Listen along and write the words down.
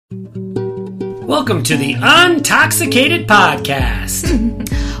Welcome to the Untoxicated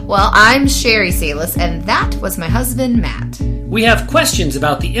Podcast. Well, I'm Sherry Salis, and that was my husband, Matt. We have questions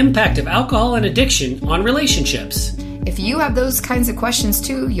about the impact of alcohol and addiction on relationships. If you have those kinds of questions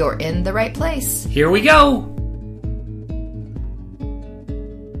too, you're in the right place. Here we go.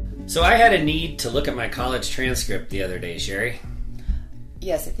 So I had a need to look at my college transcript the other day, Sherry.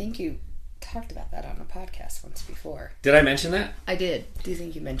 Yes, I think you talked about that on a podcast once before. Did I mention that? I did. Do you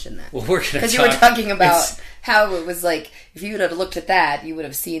think you mentioned that? Well, we're going to Because you were talking about how it was like, if you would have looked at that, you would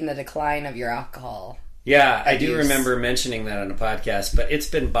have seen the decline of your alcohol. Yeah, I do remember mentioning that on a podcast, but it's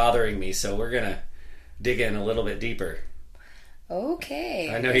been bothering me, so we're going to dig in a little bit deeper.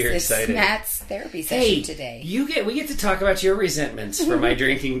 Okay. I know you're excited. It's Matt's therapy session today. We get to talk about your resentments for my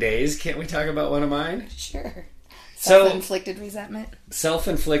drinking days. Can't we talk about one of mine? Sure. Self-inflicted resentment?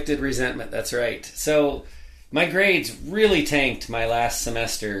 Self-inflicted resentment, that's right. So my grades really tanked my last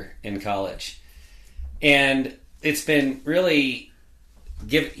semester in college. And it's been really,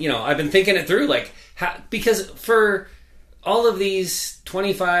 I've been thinking it through, because for all of these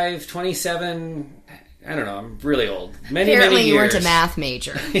 25, 27, I don't know, I'm really old. Many you years. Weren't a math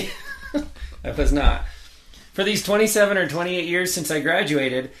major. I was not. For these 27 or 28 years since I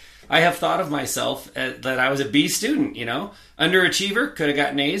graduated, I have thought of myself that I was a B student, Underachiever, could have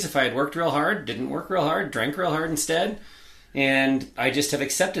gotten A's if I had worked real hard, didn't work real hard, drank real hard instead. And I just have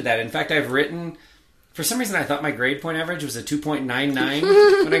accepted that. In fact, I've written, for some reason I thought my grade point average was a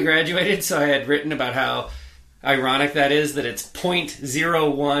 2.99 when I graduated. So I had written about how ironic that is, that it's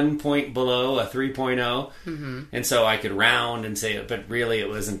 0.01 point below a 3.0. Mm-hmm. And so I could round and say it, but really it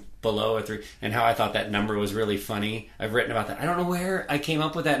wasn't below a 3, and how I thought that number was really funny. I've written about that. I don't know where I came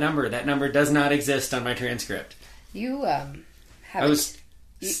up with that number. That number does not exist on my transcript. You I was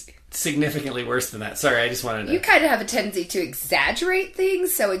significantly worse than that. Sorry, I just wanted to... You kind of have a tendency to exaggerate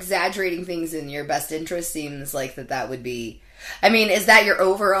things, so exaggerating things in your best interest seems like that would be... I mean, is that your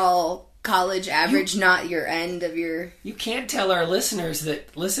overall college average, not your end of your... You can't tell our listeners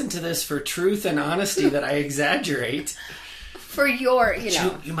that listen to this for truth and honesty that I exaggerate. For your,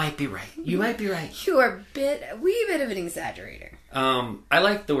 You might be right. You might be right. You are a wee bit of an exaggerator. I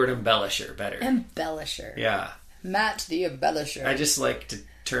like the word embellisher better. Embellisher. Yeah. Matt the embellisher. I just like to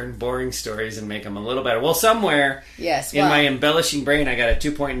turn boring stories and make them a little better. Well, somewhere in my embellishing brain I got a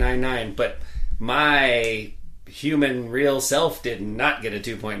 2.99, but my human real self did not get a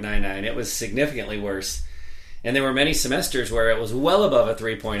 2.99. It was significantly worse. And there were many semesters where it was well above a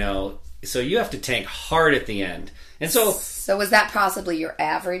 3.0, so you have to tank hard at the end. And so was that possibly your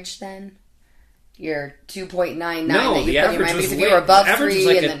average then? Your 2.99 no, that you the put average in your mind? was Because if you were above the average 3 was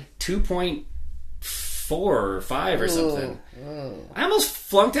like and a then 2.4 or 5 or something. Ooh. I almost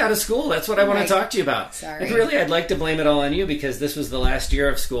flunked out of school. That's what I want to talk to you about. Sorry. And really, I'd like to blame it all on you because this was the last year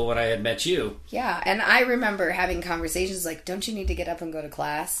of school when I had met you. Yeah, and I remember having conversations like, don't you need to get up and go to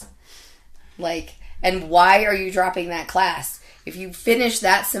class? And why are you dropping that class? If you finish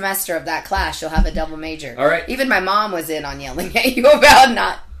that semester of that class, you'll have a double major. All right. Even my mom was in on yelling at you about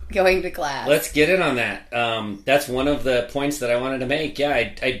not going to class. Let's get in on that. That's one of the points that I wanted to make. Yeah,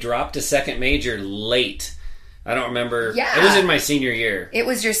 I dropped a second major late. I don't remember. Yeah. It was in my senior year. It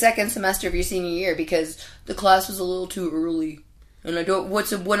was your second semester of your senior year because the class was a little too early. And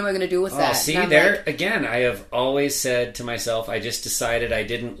what am I going to do with that? See, again, I have always said to myself, I just decided I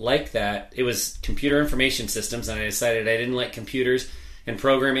didn't like that. It was computer information systems, and I decided I didn't like computers and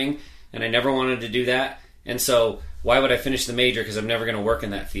programming, and I never wanted to do that. And so, why would I finish the major? Because I'm never going to work in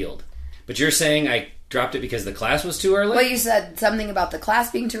that field. But you're saying I dropped it because the class was too early? Well, you said something about the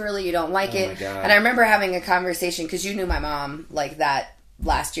class being too early, you don't like it. My God. And I remember having a conversation, because you knew my mom like that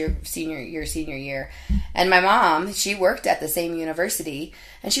last year, senior year. And my mom, she worked at the same university,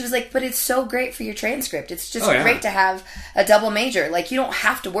 and she was like, but it's so great for your transcript. It's just great to have a double major. You don't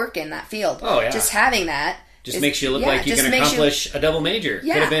have to work in that field. Oh, yeah. Just having that makes you look like you can accomplish a double major.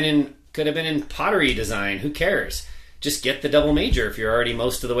 Yeah. Could have been in pottery design. Who cares? Just get the double major if you're already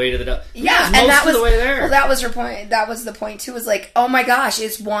most of the way to the double. Yeah, and that was the way there. Well, that was her point. That was the point too. Was like, oh my gosh,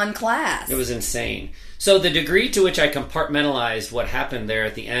 it's one class. It was insane. So the degree to which I compartmentalized what happened there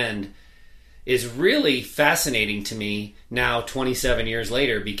at the end is really fascinating to me now, 27 years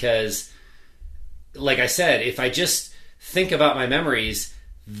later, because, like I said, if I just think about my memories,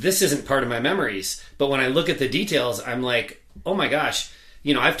 this isn't part of my memories. But when I look at the details, I'm like, oh my gosh.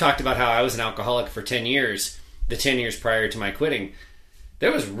 I've talked about how I was an alcoholic for 10 years, the 10 years prior to my quitting.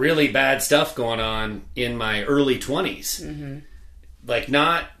 There was really bad stuff going on in my early 20s. Mm-hmm.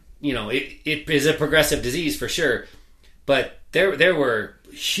 Not... it is a progressive disease for sure, but there were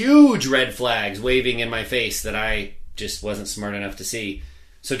huge red flags waving in my face that I just wasn't smart enough to see.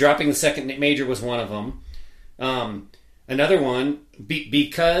 So dropping the second major was one of them. Another one,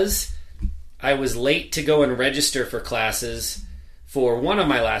 because I was late to go and register for classes for one of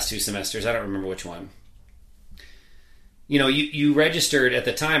my last 2 semesters. I don't remember which one. You know, you registered at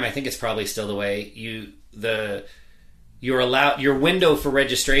the time. I think it's probably still the way. Your window for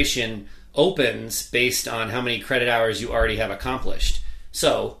registration opens based on how many credit hours you already have accomplished.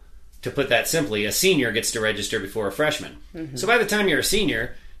 So, to put that simply, a senior gets to register before a freshman. Mm-hmm. So by the time you're a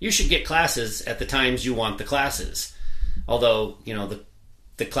senior, you should get classes at the times you want the classes. Although, you know,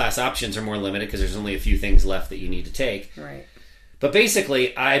 the class options are more limited because there's only a few things left that you need to take. Right. But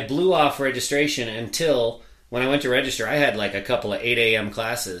basically, I blew off registration until when I went to register, I had like a couple of 8 a.m.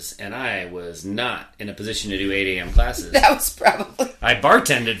 classes, and I was not in a position to do 8 a.m. classes. That was probably... I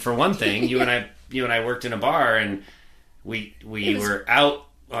bartended for one thing. You and I worked in a bar, and we were out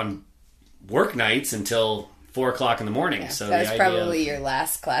on work nights until 4 o'clock in the morning. Yeah, so that was probably your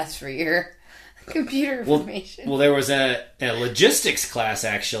last class for your computer information. Well, there was a logistics class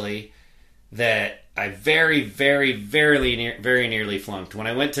actually that I very, very, very nearly flunked. When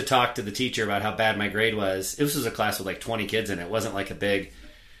I went to talk to the teacher about how bad my grade was, this was a class with like 20 kids in it. It wasn't like a big,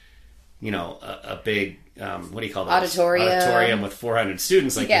 you know, a big, what do you call that? Auditorium with 400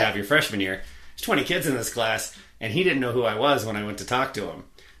 students like you have your freshman year. There's 20 kids in this class, and he didn't know who I was when I went to talk to him.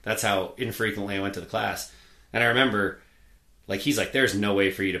 That's how infrequently I went to the class. And I remember, like, he's like, there's no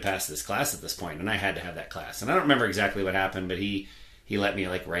way for you to pass this class at this point. And I had to have that class. And I don't remember exactly what happened, but he let me,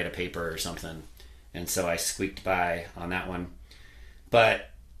 like, write a paper or something. And so I squeaked by on that one.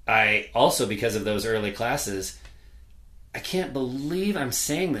 But I also, because of those early classes, I can't believe I'm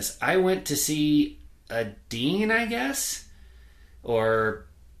saying this. I went to see a dean, I guess, or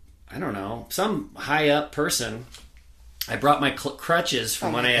I don't know, some high up person. I brought my crutches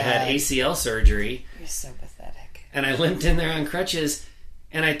from when I had ACL surgery. You're so pathetic. And I limped in there on crutches.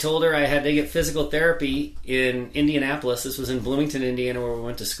 And I told her I had to get physical therapy in Indianapolis. This was in Bloomington, Indiana, where we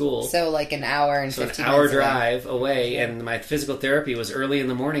went to school. So like an hour and 15 minutes an hour drive away. And my physical therapy was early in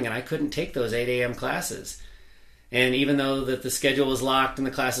the morning, and I couldn't take those 8 a.m. classes. And even though that the schedule was locked and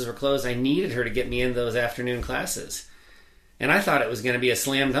the classes were closed, I needed her to get me in those afternoon classes. And I thought it was going to be a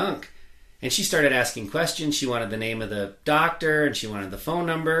slam dunk. And she started asking questions. She wanted the name of the doctor, and she wanted the phone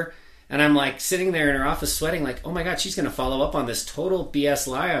number. And I'm like sitting there in her office sweating like, oh my God, she's going to follow up on this total BS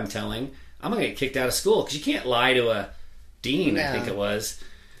lie I'm telling. I'm going to get kicked out of school. Because you can't lie to a dean, I think it was.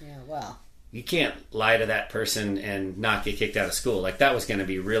 Yeah, well. You can't lie to that person and not get kicked out of school. Like, that was going to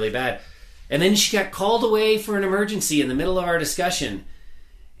be really bad. And then she got called away for an emergency in the middle of our discussion.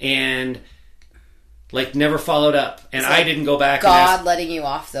 And, like, never followed up. And I didn't go back God and ask... letting you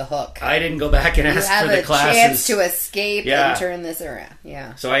off the hook. I didn't go back and ask for the classes. You have a chance to escape and turn this around.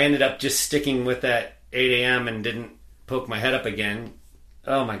 Yeah. So I ended up just sticking with that 8 a.m. and didn't poke my head up again.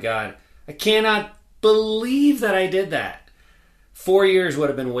 Oh, my God. I cannot believe that I did that. 4 years would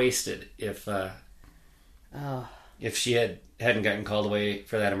have been wasted if she hadn't gotten called away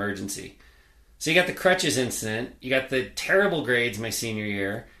for that emergency. So you got the crutches incident. You got the terrible grades my senior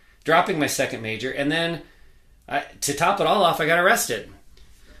year. Dropping my second major, and then to top it all off, I got arrested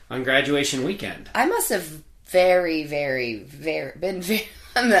on graduation weekend. I must have that's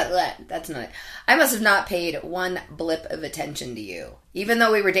not it. I must have not paid one blip of attention to you, even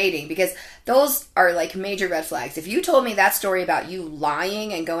though we were dating, because those are like major red flags. If you told me that story about you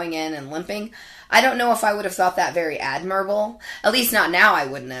lying and going in and limping, I don't know if I would have thought that very admirable. At least not now, I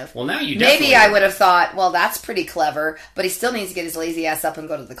wouldn't have. Well, now you definitely... Maybe I would have thought, well, that's pretty clever, but he still needs to get his lazy ass up and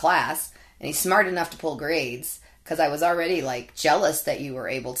go to the class, and he's smart enough to pull grades, because I was already, like, jealous that you were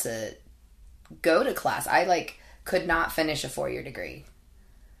able to go to class. I, like, could not finish a 4-year degree.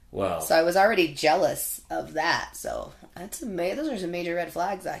 Wow. So I was already jealous of that, so those are some major red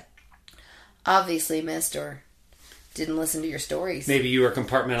flags I obviously missed or didn't listen to your stories. Maybe you were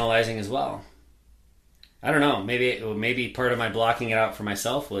compartmentalizing as well. I don't know. Maybe part of my blocking it out for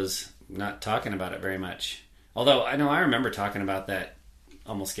myself was not talking about it very much. Although, I remember talking about that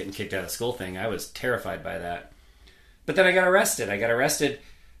almost getting kicked out of school thing. I was terrified by that. But then I got arrested. I got arrested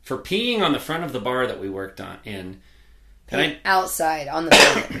for peeing on the front of the bar that we worked in. And outside, on the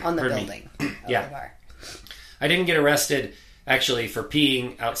building, on the building of the bar. I didn't get arrested, actually, for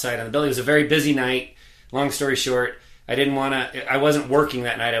peeing outside on the building. It was a very busy night. Long story short, I wasn't working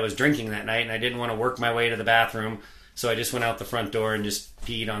that night, I was drinking that night, and I didn't want to work my way to the bathroom, so I just went out the front door and just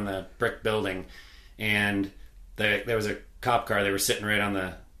peed on the brick building. And there was a cop car, they were sitting right on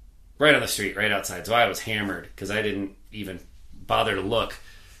the street, right outside, so I was hammered, because I didn't even bother to look.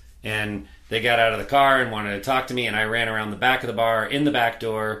 And they got out of the car and wanted to talk to me, and I ran around the back of the bar, in the back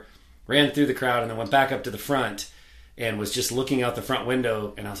door, ran through the crowd, and then went back up to the front. and was just looking out the front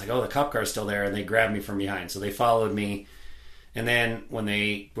window, and I was like, oh, the cop car's still there, and they grabbed me from behind. So they followed me, and then when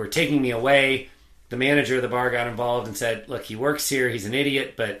they were taking me away, the manager of the bar got involved and said, look, he works here, he's an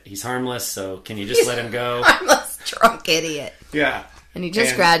idiot, but he's harmless, so can you just let him go? Harmless drunk idiot. Yeah. And he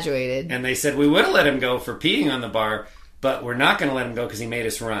just graduated. And they said, we would have let him go for peeing on the bar, but we're not going to let him go because he made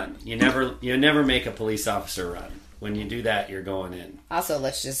us run. You never make a police officer run. When you do that, you're going in. Also,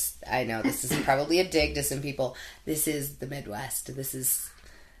 I know this is probably a dig to some people. This is the Midwest. This is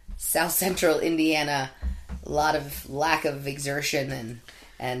South Central Indiana. A lot of lack of exertion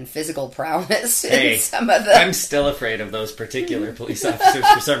and physical prowess in some of the... I'm still afraid of those particular police officers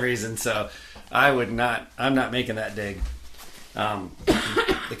for some reason, so I'm not making that dig.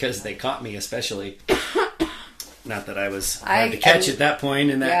 Because they caught me, especially. Not that I was hard to catch at that point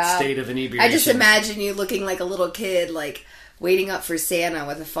in that state of inebriation. I just imagine you looking like a little kid, like waiting up for Santa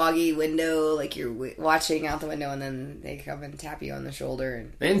with a foggy window, like you're watching out the window, and then they come and tap you on the shoulder.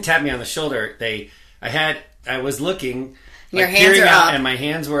 They didn't tap me on the shoulder. I was looking, your hands are up, and my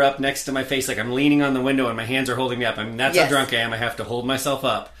hands were up next to my face, like I'm leaning on the window, and my hands are holding me up. I mean, that's how drunk I am. I have to hold myself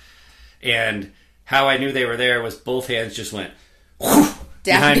up, and how I knew they were there was both hands just went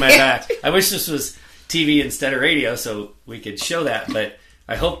behind my back. I wish this was TV instead of radio so we could show that, but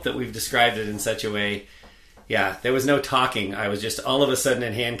I hope that we've described it in such a way. Yeah, there was no talking. I was just all of a sudden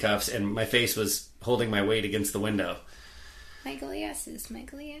in handcuffs, and my face was holding my weight against the window. My glasses.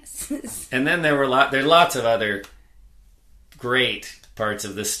 And then there's lots of other great parts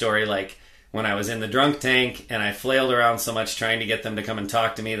of this story, like when I was in the drunk tank and I flailed around so much trying to get them to come and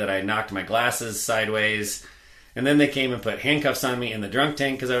talk to me that I knocked my glasses sideways. And then they came and put handcuffs on me in the drunk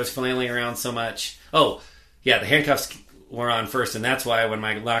tank because I was flailing around so much. Oh, yeah, the handcuffs were on first, and that's why when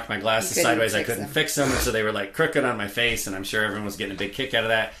I knocked my glasses sideways, I couldn't fix them. So they were like crooked on my face, and I'm sure everyone was getting a big kick out of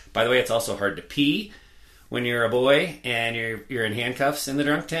that. By the way, it's also hard to pee when you're a boy and you're in handcuffs in the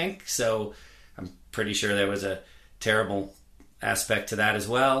drunk tank. So I'm pretty sure there was a terrible aspect to that as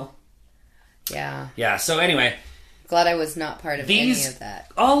well. Yeah. Yeah, so anyway. Glad I was not part of any of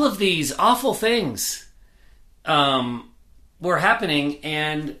that. All of these awful things were happening,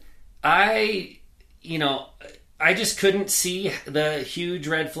 and I just couldn't see the huge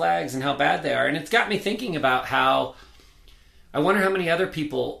red flags and how bad they are. And it's got me thinking about how I wonder how many other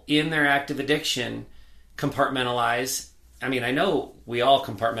people in their active addiction compartmentalize. I mean, I know we all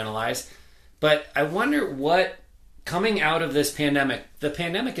compartmentalize, but I wonder what, coming out of this pandemic, the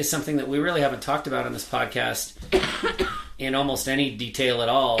pandemic is something that we really haven't talked about on this podcast in almost any detail at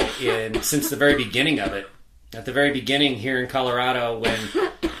all since the very beginning of it. At the very beginning here in Colorado, when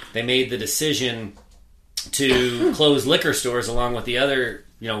they made the decision to close liquor stores along with the other,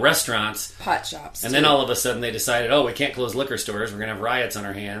 restaurants. Pot shops. And then all of a sudden they decided, we can't close liquor stores. We're going to have riots on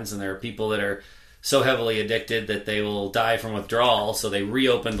our hands. And there are people that are so heavily addicted that they will die from withdrawal. So they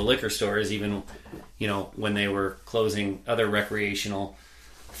reopened the liquor stores even, when they were closing other recreational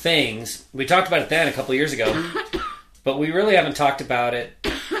things. We talked about it then a couple of years ago. But we really haven't talked about it,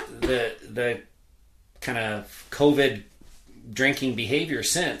 the kind of COVID drinking behavior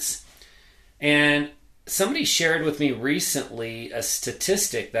since. And somebody shared with me recently a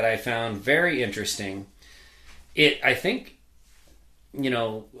statistic that I found very interesting. It, I think,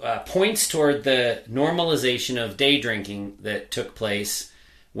 points toward the normalization of day drinking that took place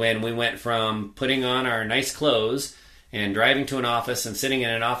when we went from putting on our nice clothes and driving to an office and sitting in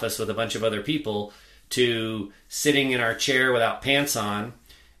an office with a bunch of other people to sitting in our chair without pants on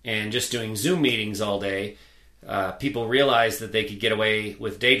and just doing Zoom meetings all day. People realized that they could get away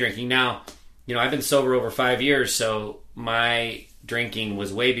with day drinking. Now, I've been sober over 5 years, so my drinking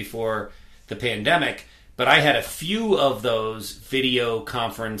was way before the pandemic, but I had a few of those video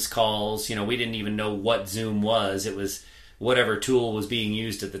conference calls. We didn't even know what Zoom was. It was whatever tool was being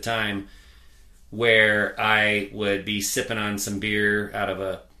used at the time, where I would be sipping on some beer out of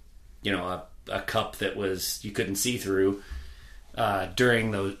a cup that you couldn't see through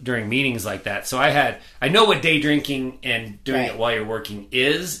during meetings like that. So I know what day drinking and doing it while you're working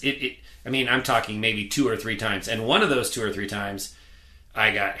is. I'm talking maybe 2 or 3 times, and one of those 2 or 3 times I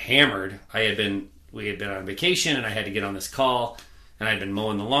got hammered. We had been on vacation, and I had to get on this call, and I'd been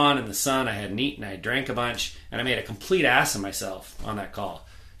mowing the lawn in the sun. I hadn't eaten. I drank a bunch, and I made a complete ass of myself on that call,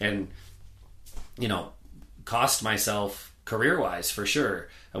 and cost myself career-wise for sure.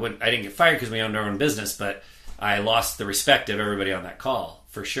 I didn't get fired because we owned our own business, but I lost the respect of everybody on that call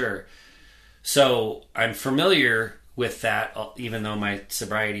for sure. So I'm familiar with that, even though my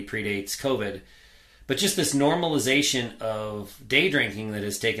sobriety predates COVID. But just this normalization of day drinking that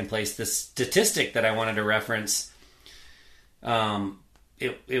has taken place, the statistic that I wanted to reference,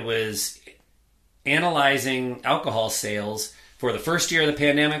 it was analyzing alcohol sales for the first year of the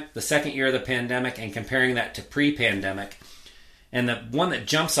pandemic, the second year of the pandemic, and comparing that to pre-pandemic. And the one that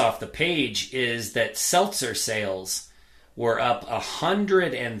jumps off the page is that seltzer sales were up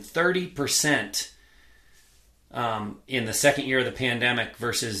 130% in the second year of the pandemic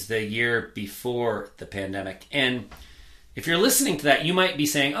versus the year before the pandemic. And if you're listening to that, you might be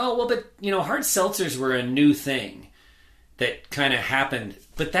saying, oh, well, but, hard seltzers were a new thing that kind of happened.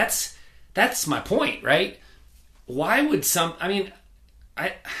 But that's my point, right? Why would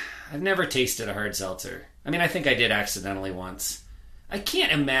I've never tasted a hard seltzer. I think I did accidentally once. I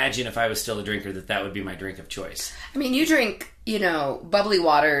can't imagine if I was still a drinker that would be my drink of choice. You drink, bubbly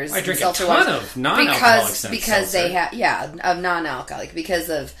waters. I drink a ton of non-alcoholic because they have, of non-alcoholic, because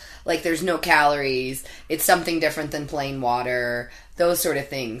of, there's no calories. It's something different than plain water. Those sort of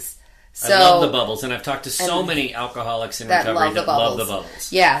things. So, I love the bubbles, and I've talked to so many alcoholics in recovery that love the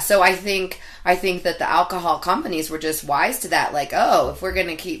bubbles. Yeah, so I think that the alcohol companies were just wise to that. If we're going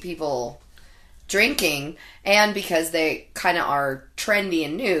to keep people drinking, and because they kind of are trendy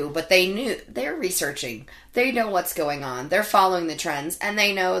and new, but they're researching. They know what's going on. They're following the trends, and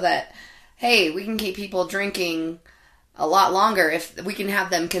they know that, hey, we can keep people drinking a lot longer if we can have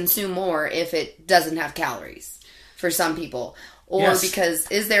them consume more if it doesn't have calories for some people. Or yes. Because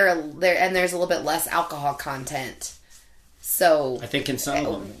there's a little bit less alcohol content. So I think in some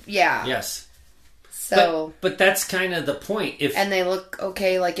of them. Yeah. Yes. So but that's kind of the point. And they look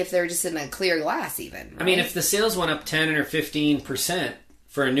okay, if they're just in a clear glass even. Right? If the sales went up 10 or 15%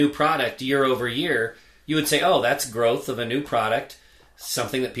 for a new product year over year, you would say, oh, that's growth of a new product,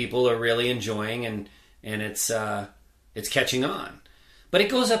 something that people are really enjoying, and it's catching on. But it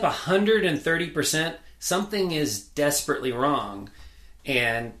goes up 130%. Something is desperately wrong.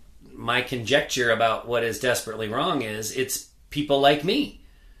 And my conjecture about what is desperately wrong is it's people like me.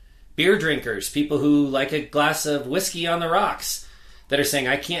 Beer drinkers, people who like a glass of whiskey on the rocks, that are saying,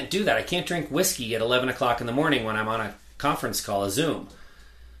 I can't do that. I can't drink whiskey at 11 o'clock in the morning when I'm on a conference call, a Zoom.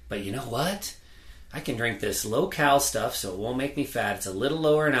 But you know what? I can drink this low-cal stuff so it won't make me fat. It's a little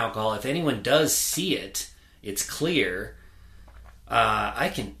lower in alcohol. If anyone does see it, it's clear. I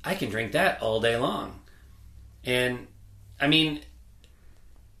can drink that all day long. And, I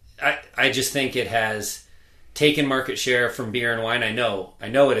just think it has taken market share from beer and wine. I know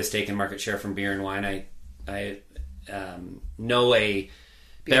it has taken market share from beer and wine. I know a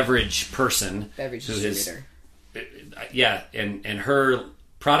beverage person beverage distributor. And her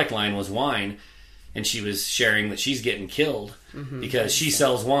product line was wine, and she was sharing that she's getting killed because she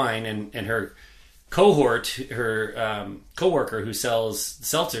sells wine, and her cohort, her coworker who sells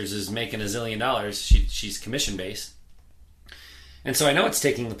seltzers is making $1 zillion. She's commission based, and so I know it's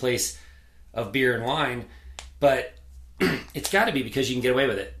taking the place of beer and wine. But it's got to be because you can get away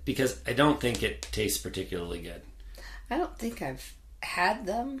with it. Because I don't think it tastes particularly good. I don't think I've had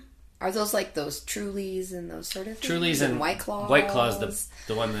them. Are those those Trulies and those sort of things? Trulies and White Claws. White Claw's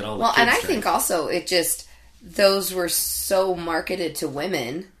the one that all the kids and I drink. think also those were so marketed to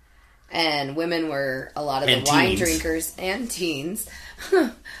women. And women were a lot of the wine drinkers and teens.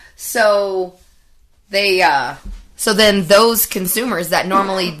 So they... So then those consumers that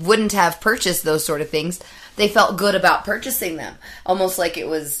normally wouldn't have purchased those sort of things, they felt good about purchasing them. Almost like it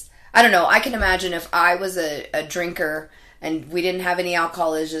was, I don't know, I can imagine if I was a drinker and we didn't have any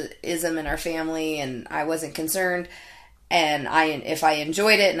alcoholism in our family and I wasn't concerned, and if I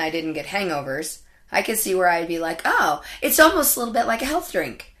enjoyed it and I didn't get hangovers, I could see where I'd be like, oh, it's almost a little bit like a health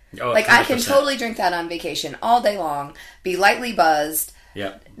drink. Oh, I can totally drink that on vacation all day long, be lightly buzzed,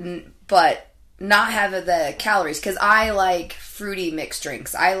 but not have the calories, because I like fruity mixed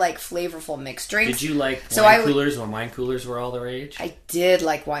drinks. I like flavorful mixed drinks. Did you like wine coolers when wine coolers were all the rage? I did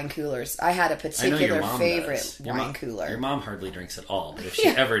like wine coolers. I had a particular favorite wine cooler. Your mom hardly drinks at all, but if she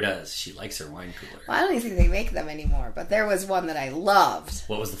ever does, she likes her wine cooler. Well, I don't even think they make them anymore, but there was one that I loved.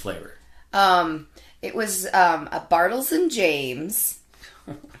 What was the flavor? It was a Bartles and James.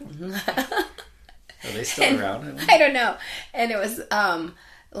 Are they still around? I don't know. And it was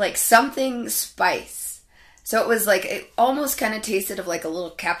something spice. So it was it almost kind of tasted of a little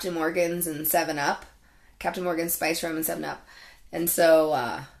Captain Morgan's and 7-Up. Captain Morgan's Spice Rum and 7-Up. And so...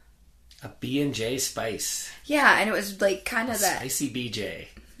 a B&J Spice. Yeah, and it was kind of that... Spicy BJ.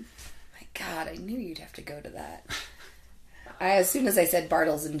 My God, I knew you'd have to go to that. As soon as I said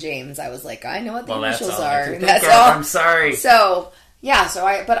Bartles and James, I was like, I know what the initials are. That's all. I'm sorry. So, yeah, So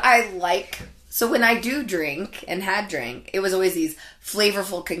when I do drink and had drank, it was always these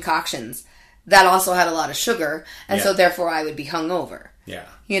flavorful concoctions that also had a lot of sugar, and so therefore I would be hungover. Yeah.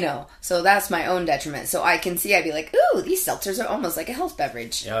 So that's my own detriment. So I can see, I'd be like, ooh, these seltzers are almost like a health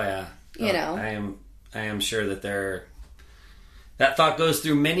beverage. Oh, yeah. You know, I am sure that that thought goes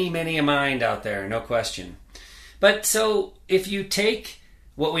through many a mind out there, no question. But so if you take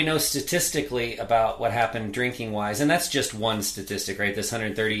what we know statistically about what happened drinking wise, and that's just one statistic, right? This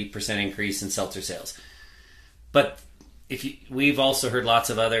 130% increase in seltzer sales. But we've also heard lots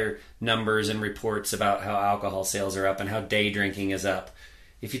of other numbers and reports about how alcohol sales are up and how day drinking is up.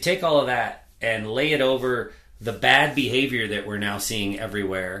 If you take all of that and lay it over the bad behavior that we're now seeing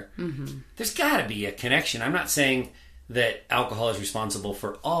everywhere, there's got to be a connection. I'm not saying that alcohol is responsible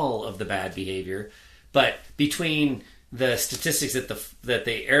for all of the bad behavior, but between the statistics that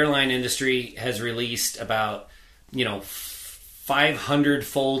the airline industry has released about,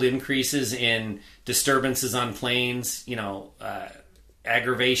 500-fold increases in disturbances on planes,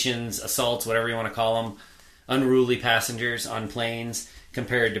 aggravations, assaults, whatever you want to call them, unruly passengers on planes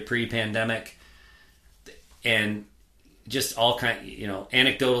compared to pre-pandemic, and just all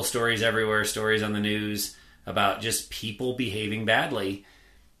anecdotal stories everywhere, stories on the news about just people behaving badly.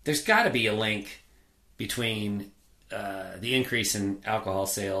 There's got to be a link between the increase in alcohol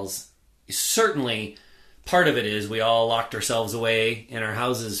sales. Certainly, part of it is we all locked ourselves away in our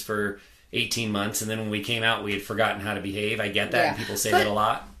houses for 18 months, and then when we came out, we had forgotten how to behave. I get that, and people say that a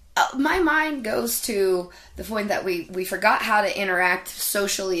lot. My mind goes to the point that we forgot how to interact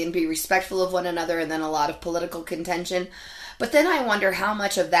socially and be respectful of one another, and then a lot of political contention. But then I wonder how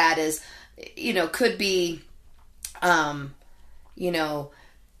much of that is, could be,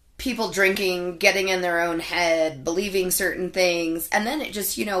 people drinking, getting in their own head, believing certain things, and then it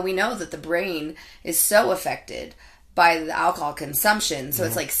just, we know that the brain is so affected by the alcohol consumption, so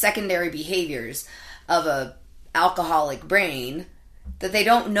it's like secondary behaviors of a alcoholic brain that they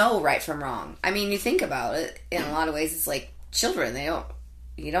don't know right from wrong. I mean, you think about it, in a lot of ways, it's like children.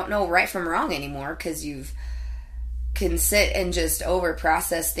 You don't know right from wrong anymore because can sit and just over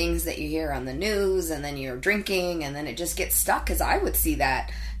process things that you hear on the news, and then you're drinking, and then it just gets stuck. Because I would see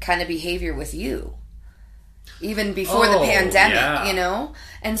that kind of behavior with you even before the pandemic,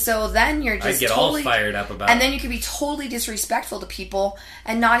 and so then you're just I get totally all fired up about and then you could be totally disrespectful to people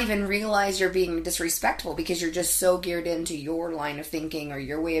and not even realize you're being disrespectful because you're just so geared into your line of thinking or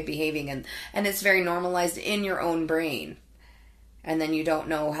your way of behaving, and it's very normalized in your own brain, and then you don't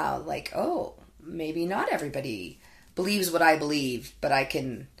know how, maybe not everybody believes what I believe, but I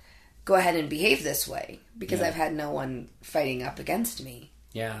can go ahead and behave this way because I've had no one fighting up against me.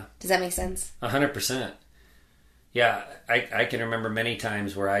 Yeah. Does that make sense? 100%. Yeah, I can remember many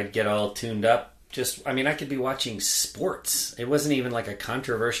times where I'd get all tuned up. I could be watching sports. It wasn't even like a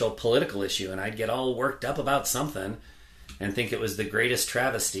controversial political issue, and I'd get all worked up about something and think it was the greatest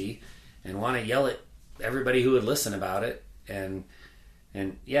travesty and want to yell at everybody who would listen about it. And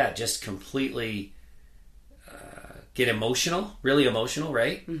just completely get emotional, really emotional,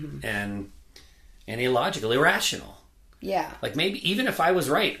 right? Mm-hmm. And illogical, irrational. Yeah. Like maybe even if I was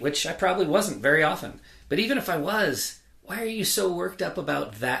right, which I probably wasn't very often, but even if I was, why are you so worked up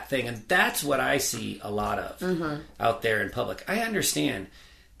about that thing? And that's what I see a lot of out there in public. I understand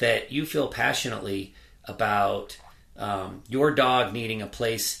that you feel passionately about your dog needing a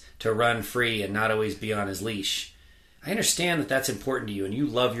place to run free and not always be on his leash. I understand that that's important to you, and you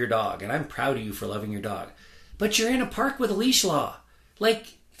love your dog, and I'm proud of you for loving your dog. But you're in a park with a leash law.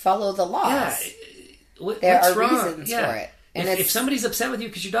 Follow the laws. Yeah. There what's are wrong? reasons for it. And if somebody's upset with you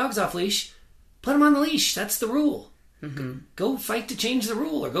because your dog's off leash, put him on the leash. That's the rule. Mm-hmm. Go fight to change the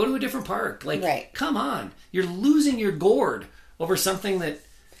rule, or go to a different park. Come on. You're losing your gourd over something that...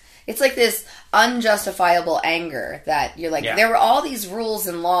 It's like this unjustifiable anger that you're like, there were all these rules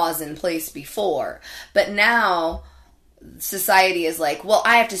and laws in place before, but now society is like, well,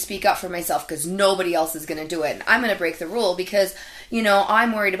 I have to speak up for myself because nobody else is going to do it. And I'm going to break the rule because,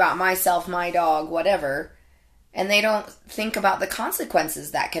 I'm worried about myself, my dog, whatever. And they don't think about the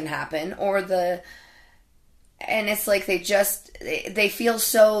consequences that can happen and it's like they feel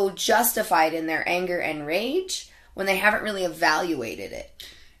so justified in their anger and rage when they haven't really evaluated it.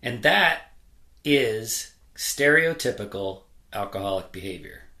 And that is stereotypical alcoholic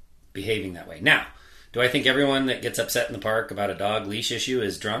behavior, behaving that way. Now, do I think everyone that gets upset in the park about a dog leash issue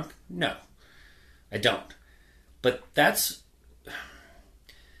is drunk? No, I don't. But that's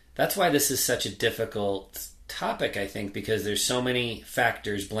why this is such a difficult topic, I think, because there's so many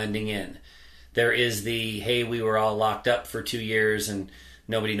factors blending in. There is hey, we were all locked up for 2 years and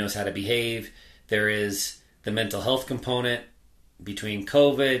nobody knows how to behave. There is the mental health component between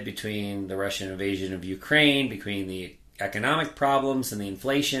COVID, between the Russian invasion of Ukraine, between the economic problems and the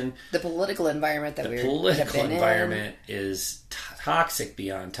inflation. The political environment that the political environment is toxic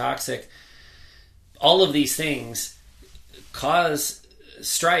beyond toxic. All of these things cause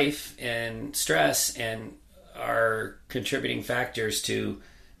strife and stress and are contributing factors to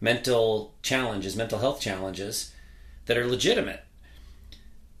mental challenges, mental health challenges that are legitimate.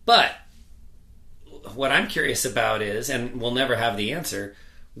 But what I'm curious about is, and we'll never have the answer,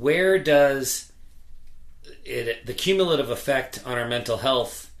 where does the cumulative effect on our mental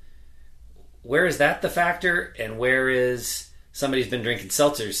health, where is that the factor, and where is somebody's been drinking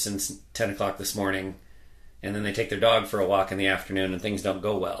seltzers since 10 o'clock this morning, and then they take their dog for a walk in the afternoon and things don't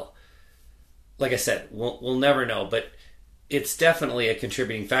go well? Like I said, we'll never know, but it's definitely a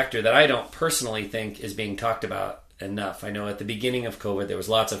contributing factor that I don't personally think is being talked about enough. I know at the beginning of COVID, there was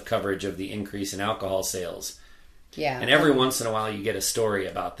lots of coverage of the increase in alcohol sales. Yeah. And every once in a while you get a story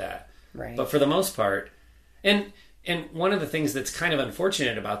about that. Right. But for the most part, and one of the things that's kind of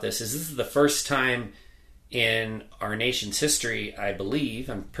unfortunate about this is the first time in our nation's history, I believe,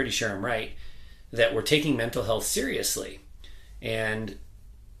 I'm pretty sure I'm right, that we're taking mental health seriously. And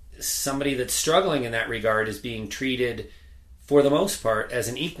somebody that's struggling in that regard is being treated, for the most part, as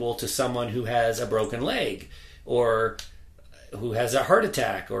an equal to someone who has a broken leg or who has a heart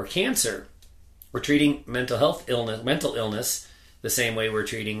attack or cancer. We're treating mental illness the same way we're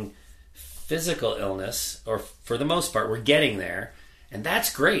treating physical illness, or for the most part, we're getting there. And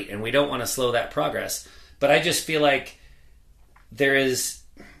that's great, and we don't want to slow that progress. But I just feel like there is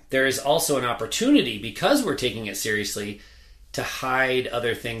also an opportunity, because we're taking it seriously, to hide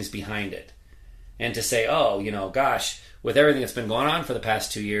other things behind it. And to say, oh, gosh, with everything that's been going on for the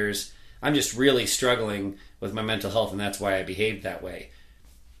past 2 years, I'm just really struggling with my mental health, and that's why I behaved that way.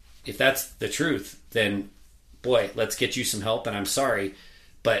 If that's the truth, then, boy, let's get you some help, and I'm sorry.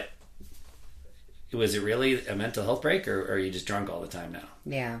 But was it really a mental health break, or are you just drunk all the time now?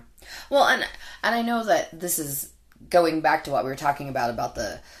 Yeah. Well, and I know that this is going back to what we were talking about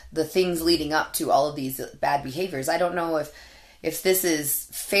the things leading up to all of these bad behaviors. I don't know if this is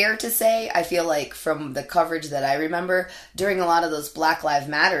fair to say. I feel like from the coverage that I remember, during a lot of those Black Lives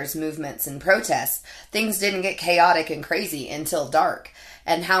Matters movements and protests, things didn't get chaotic and crazy until dark.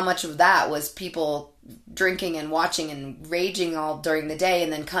 And how much of that was people drinking and watching and raging all during the day,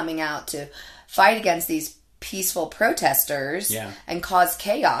 and then coming out to fight against these peaceful protesters and cause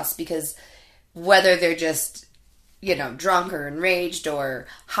chaos, because whether they're just, drunk or enraged or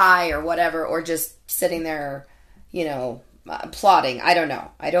high or whatever, or just sitting there, plotting. I don't know.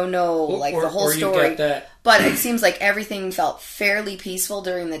 I don't know, the whole story. But it seems like everything felt fairly peaceful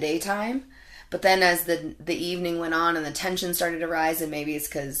during the daytime. But then as the evening went on and the tension started to rise, and maybe it's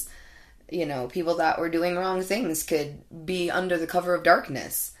because, people that were doing wrong things could be under the cover of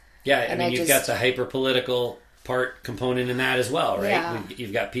darkness. Yeah, I mean, you've got the hyper-political component in that as well, right? Yeah.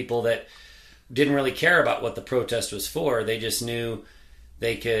 You've got people that didn't really care about what the protest was for. They just knew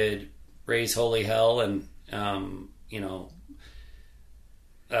they could raise holy hell and,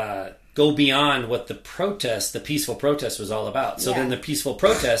 go beyond what the peaceful protest was all about. So then the peaceful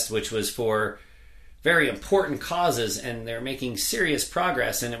protest, which was for very important causes, and they're making serious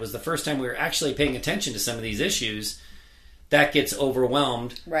progress, and it was the first time we were actually paying attention to some of these issues, that gets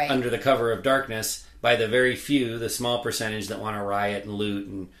overwhelmed under the cover of darkness by the very few, the small percentage that want to riot and loot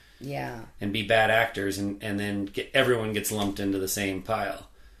and be bad actors, and then everyone gets lumped into the same pile.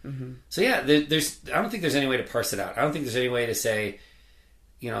 Mm-hmm. So I don't think there's any way to parse it out. I don't think there's any way to say,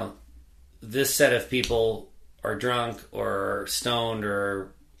 this set of people are drunk or stoned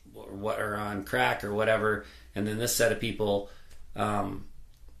or on crack or whatever, and then this set of people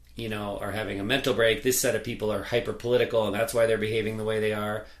are having a mental break. This set of people are hyper political, and that's why they're behaving the way they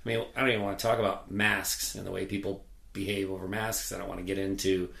are. I mean, I don't even want to talk about masks and the way people behave over masks. I don't want to get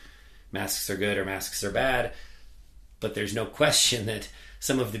into masks are good or masks are bad, but there's no question that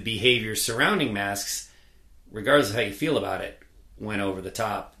some of the behavior surrounding masks, regardless of how you feel about it, went over the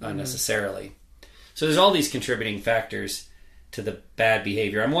top unnecessarily. So there's all these contributing factors to the bad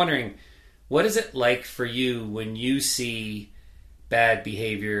behavior. I'm wondering, what is it like for you when you see bad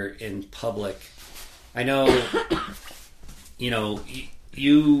behavior in public? I know,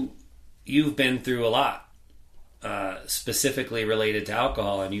 you've been through a lot, specifically related to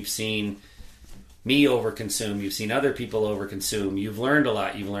alcohol, and you've seen me overconsume. You've seen other people overconsume. You've learned a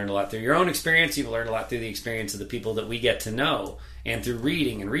lot. You've learned a lot through your own experience. You've learned a lot through the experience of the people that we get to know, and through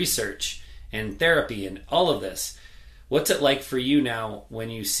reading and research and therapy and all of this. What's it like for you now when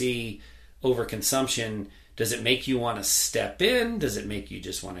you see overconsumption? Does it make you want to step in? Does it make you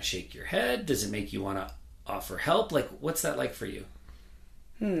just want to shake your head? Does it make you want to offer help? What's that like for you?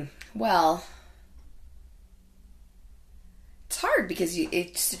 Well, it's hard because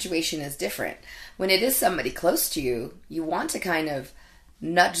each situation is different. When it is somebody close to you, you want to kind of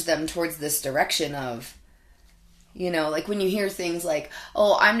nudge them towards this direction of, You know, like when you hear things like,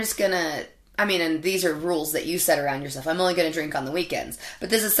 oh, I'm just gonna, I mean, and these are rules that you set around yourself. I'm only gonna drink on the weekends. But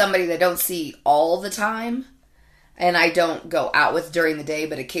this is somebody that I don't see all the time. And I don't go out with during the day,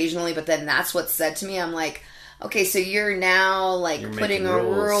 but occasionally. But then that's what's said to me. I'm like, okay, so you're now like putting a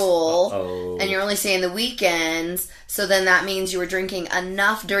rule, and you're only saying the weekends. So then that means you were drinking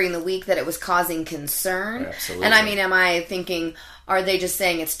enough during the week that it was causing concern. Absolutely. And I mean, am I thinking, are they just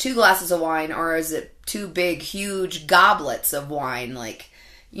saying it's 2 glasses of wine, or is it 2 big, huge goblets of wine? Like,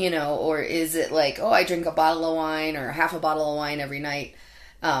 you know, or is it like, oh, I drink a bottle of wine or half a bottle of wine every night?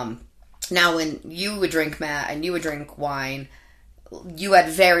 Now, when you would drink, Matt, and you would drink wine, you had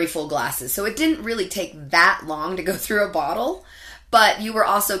very full glasses. So it didn't really take that long to go through a bottle, but you were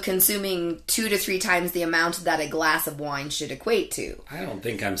also consuming 2 to 3 times the amount that a glass of wine should equate to. I don't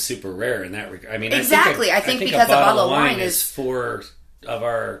think I'm super rare in that regard. I mean, exactly. I think because a bottle of wine is 4 of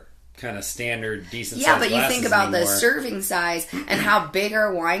our kind of standard decent yeah, size but you think about anymore. The serving size and how big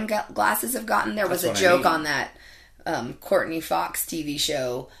our wine glasses have gotten. There was a joke on that Courtney Fox TV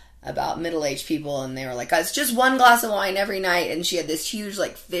show about middle-aged people, and they were like, it's just 1 glass of wine every night, and she had this huge,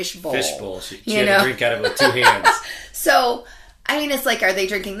 like, fish bowl. She had to drink out of it with 2 hands. So, I mean, it's like, are they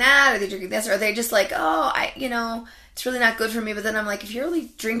drinking that? Are they drinking this? Or are they just like, it's really not good for me? But then I'm like, if you're only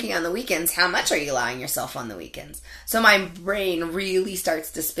drinking on the weekends, how much are you allowing yourself on the weekends? So my brain really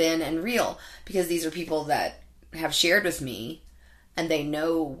starts to spin and reel, because these are people that have shared with me, and they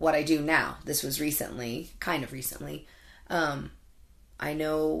know what I do now. This was recently, kind of recently. I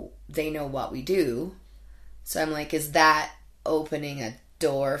know they know what we do. So I'm like, is that opening a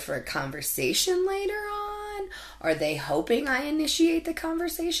door for a conversation later on? Are they hoping I initiate the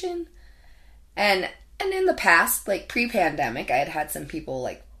conversation? And in the past, like pre-pandemic, I had some people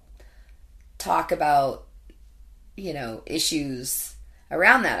like talk about, you know, issues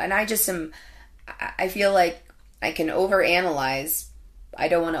around that. And I feel like I can overanalyze. I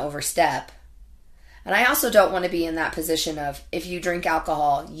don't want to overstep. And I also don't want to be in that position of, if you drink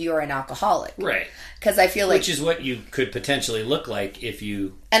alcohol, you're an alcoholic. Right. Because I feel like... Which is what you could potentially look like if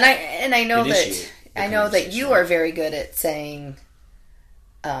you... And I know that you are very good at saying,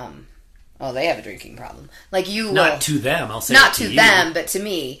 they have a drinking problem. Like you Not to them, I'll say not to to you. them, but to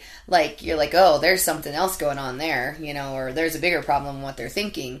me. Like, you're like, oh, there's something else going on there, you know, or there's a bigger problem in what they're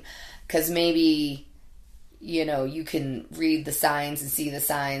thinking. Because maybe, you know, you can read the signs and see the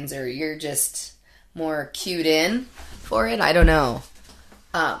signs, or you're just more cued in for it. I don't know.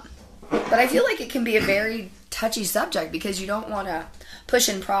 But I feel like it can be a very touchy subject, because you don't want to push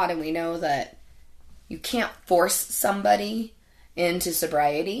and prod, and we know that you can't force somebody into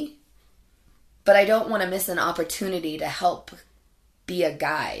sobriety. But I don't want to miss an opportunity to help be a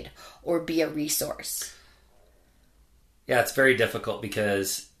guide or be a resource. Yeah, it's very difficult,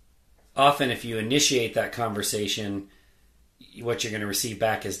 because often if you initiate that conversation, what you're going to receive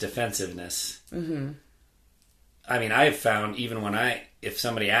back is defensiveness. Mm-hmm. I mean, I've found, even if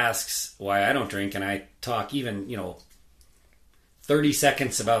somebody asks why I don't drink, and I talk even, 30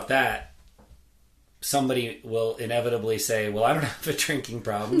 seconds about that, somebody will inevitably say, well, I don't have a drinking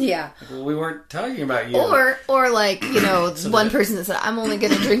problem. Yeah. Well, we weren't talking about you. Or like, one person that said, I'm only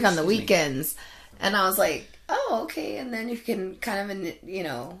going to drink on the weekends. And I was like, oh, okay. And then you can kind of,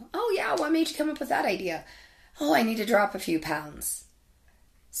 oh yeah, what made you come up with that idea? Oh, I need to drop a few pounds.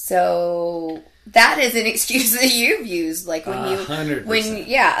 So that is an excuse that you've used, like when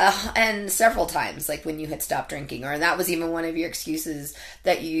 100%. And several times, like when you had stopped drinking, or that was even one of your excuses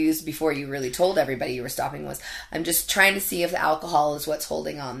that you used before you really told everybody you were stopping, was, I'm just trying to see if the alcohol is what's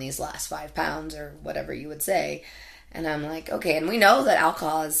holding on these last 5 pounds, or whatever you would say. And I'm like, okay, and we know that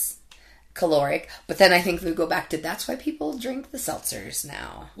alcohol is caloric, but then I think we go back to, that's why people drink the seltzers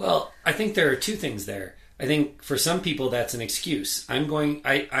now. Well, I think there are 2 things there. I think for some people that's an excuse. I'm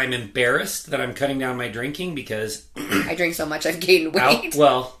embarrassed that I'm cutting down my drinking because I drink so much I've gained weight.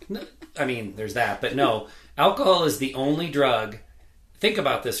 There's that, but no, alcohol is the only drug. Think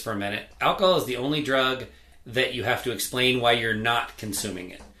about this for a minute. Alcohol is the only drug that you have to explain why you're not consuming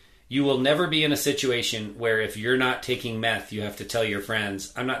it. You will never be in a situation where, if you're not taking meth, you have to tell your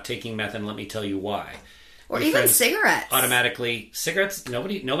friends, I'm not taking meth, and let me tell you why. Or your even cigarettes. Automatically, cigarettes.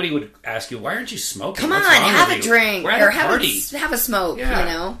 Nobody would ask you, why aren't you smoking? Come on, have a drink, We're at a party. Have a smoke.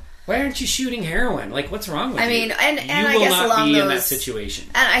 Yeah. Why aren't you shooting heroin? Like, what's wrong with you? I mean, and I guess will not along be those, in that situation.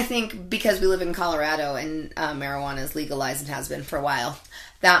 And I think because we live in Colorado and marijuana is legalized and has been for a while,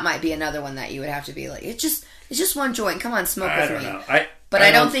 that might be another one that you would have to be like, it's just one joint. Come on, smoke with me. I don't know. But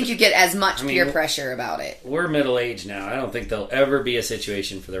I don't think you get as much peer pressure about it. We're middle-aged now. I don't think there'll ever be a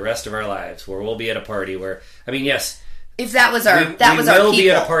situation for the rest of our lives where we'll be at a party where, yes, if that was our we our will be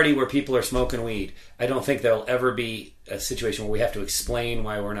people. at a party where people are smoking weed. I don't think there'll ever be a situation where we have to explain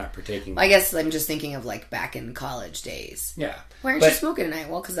why we're not partaking. I guess I'm just thinking of like back in college days. Yeah. Why aren't you smoking tonight?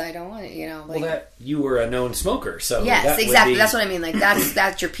 Well, because I don't want it. Like, well, you were a known smoker, so yes, exactly. That's what I mean. Like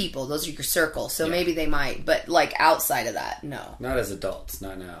that's your people. Those are your circle. So Yeah. maybe they might, but like outside of that, no. Not as adults,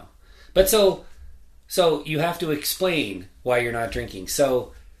 not now. But so you have to explain why you're not drinking.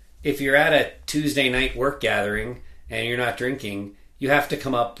 So if you're at a Tuesday night work gathering and you're not drinking, you have to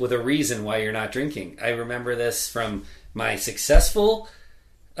come up with a reason why you're not drinking. I remember this from my successful,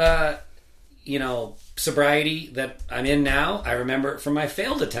 sobriety that I'm in now. I remember it from my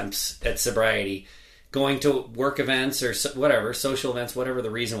failed attempts at sobriety, going to work events or whatever, social events, whatever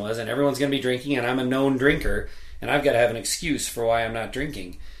the reason was, and everyone's going to be drinking, and I'm a known drinker, and I've got to have an excuse for why I'm not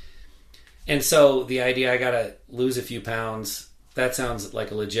drinking. And so the idea I got to lose a few pounds, that sounds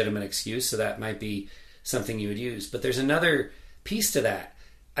like a legitimate excuse, so that might be something you would use. But there's another piece to that.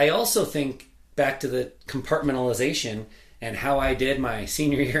 I also think back to the compartmentalization and how I did my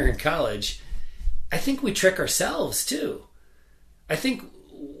senior year in college. I think we trick ourselves too. I think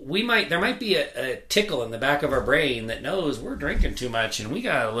there might be a tickle in the back of our brain that knows we're drinking too much and we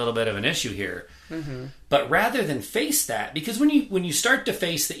got a little bit of an issue here. Mm-hmm. But rather than face that, because when you start to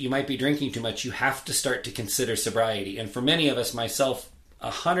face that you might be drinking too much, you have to start to consider sobriety. And for many of us, myself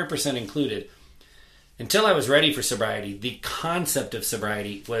 100% included, until I was ready for sobriety, the concept of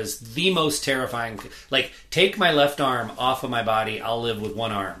sobriety was the most terrifying. Like, take my left arm off of my body, I'll live with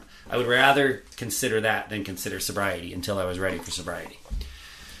one arm. I would rather consider that than consider sobriety until I was ready for sobriety.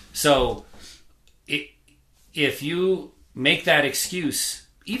 So, if you make that excuse,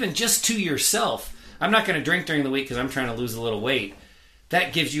 even just to yourself, I'm not going to drink during the week because I'm trying to lose a little weight,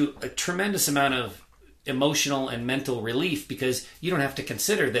 that gives you a tremendous amount of emotional and mental relief, because you don't have to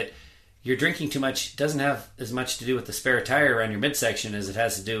consider that you're drinking too much doesn't have as much to do with the spare tire around your midsection as it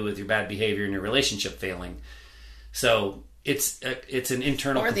has to do with your bad behavior and your relationship failing. So it's an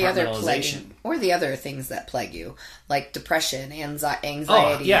internal compartmentalization. Or the other things that plague you, like depression,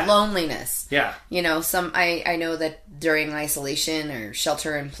 anxiety, loneliness. Yeah. I know that during isolation or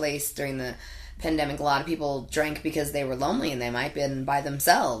shelter in place during the pandemic, a lot of people drank because they were lonely and they might have been by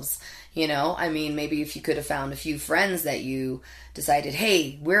themselves. Maybe if you could have found a few friends that you decided,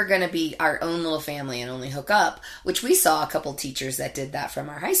 hey, we're going to be our own little family and only hook up, which we saw a couple teachers that did that from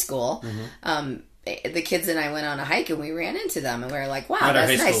our high school. Mm-hmm. The kids and I went on a hike and we ran into them and we were like, wow, not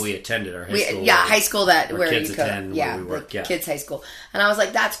that's our high nice. school, we attended our high school. High school where kids you could, attend, where we work, kids' high school. And I was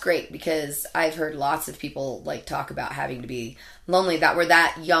like, that's great, because I've heard lots of people like talk about having to be lonely that were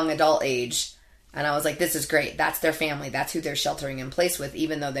that young adult age. And I was like, this is great. That's their family. That's who they're sheltering in place with,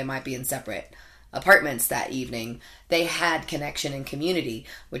 even though they might be in separate apartments that evening. They had connection and community,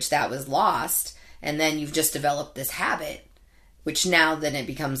 which that was lost. And then you've just developed this habit, which now then it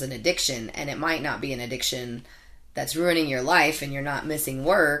becomes an addiction. And it might not be an addiction that's ruining your life and you're not missing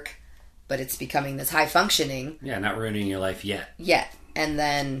work, but it's becoming this high functioning. Yeah, not ruining your life yet. Yet. And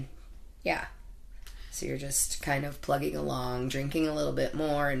then, yeah. So you're just kind of plugging along, drinking a little bit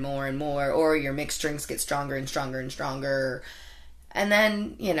more and more and more, or your mixed drinks get stronger and stronger and stronger. And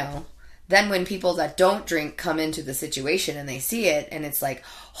then, then when people that don't drink come into the situation and they see it, and it's like,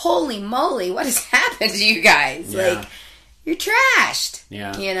 holy moly, what has happened to you guys? Yeah. Like, you're trashed.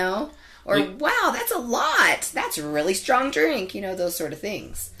 Yeah. Or, wow, that's a lot. That's a really strong drink. Those sort of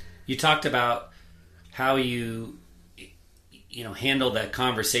things. You talked about how you handle that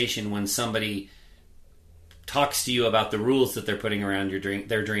conversation when somebody talks to you about the rules that they're putting around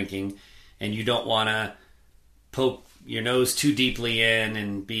their drinking, and you don't want to poke your nose too deeply in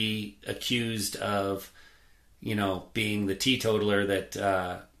and be accused of, being the teetotaler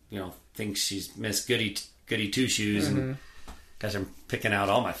that, thinks she's Miss Goody Two Shoes. Mm-hmm. And gosh, I'm picking out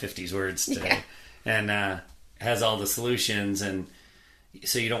all my 50s words today. Yeah. And has all the solutions. And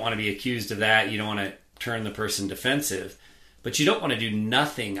so you don't want to be accused of that. You don't want to turn the person defensive, but you don't want to do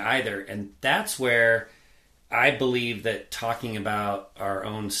nothing either. And that's where I believe that talking about our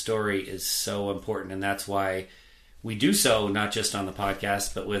own story is so important, and that's why we do so, not just on the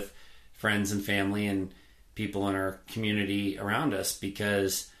podcast, but with friends and family and people in our community around us,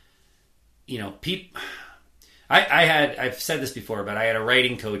 because, I've said this before, but I had a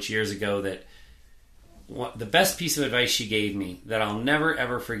writing coach years ago that the best piece of advice she gave me that I'll never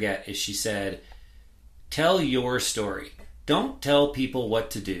ever forget is she said, tell your story. Don't tell people what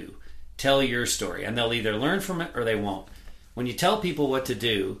to do. Tell your story, and they'll either learn from it or they won't. When you tell people what to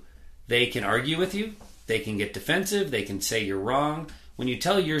do, they can argue with you, they can get defensive, they can say you're wrong. When you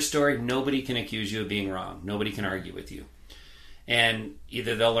tell your story, nobody can accuse you of being wrong. Nobody can argue with you. And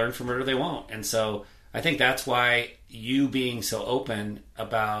either they'll learn from it or they won't. And so I think that's why you being so open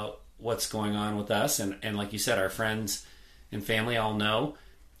about what's going on with us, and like you said, our friends and family all know,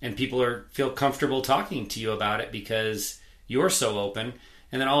 and people feel comfortable talking to you about it because you're so open.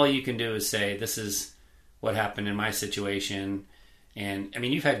 And then all you can do is say, this is what happened in my situation. And I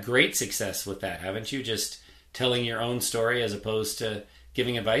mean, you've had great success with that, haven't you? Just telling your own story as opposed to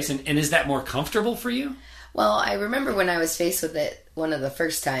giving advice. And is that more comfortable for you? Well, I remember when I was faced with it one of the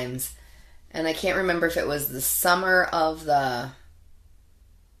first times, and I can't remember if it was the summer of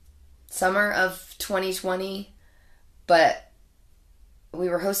 2020, but we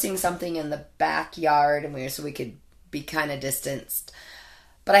were hosting something in the backyard, and so we could be kind of distanced.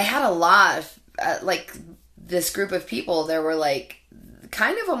 But I had a lot of, like, this group of people, there were, like,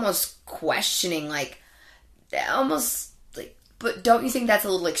 kind of almost questioning, like, almost, like, but don't you think that's a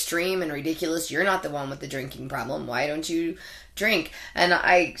little extreme and ridiculous? You're not the one with the drinking problem. Why don't you drink? And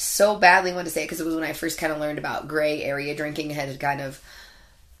I so badly wanted to say it because it was when I first kind of learned about gray area drinking. Had kind of,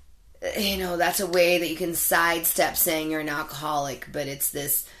 that's a way that you can sidestep saying you're an alcoholic, but it's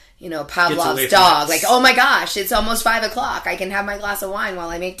this... Pavlov's dog. Like, oh my gosh, it's almost 5:00. I can have my glass of wine while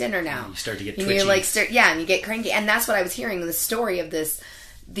I make dinner now. You start to get twitchy. And and you get cranky. And that's what I was hearing in the story of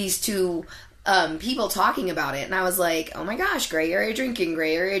these two people talking about it. And I was like, oh my gosh, gray area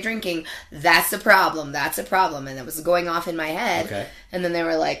drinking. That's a problem. And it was going off in my head. Okay. And then they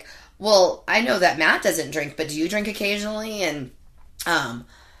were like, well, I know that Matt doesn't drink, but do you drink occasionally? And, I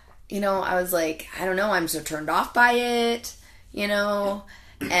was like, I don't know. I'm so turned off by it,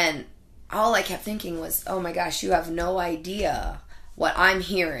 And all I kept thinking was, oh my gosh, you have no idea what I'm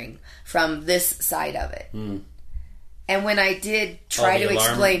hearing from this side of it. Mm. And when I did try to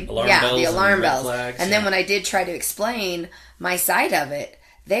explain, the alarm bells. And then when I did try to explain my side of it,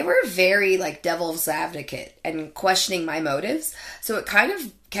 they were very like devil's advocate and questioning my motives. So it kind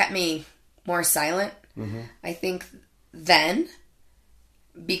of kept me more silent, I think, then,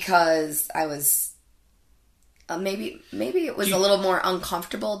 because I was... maybe it was a little more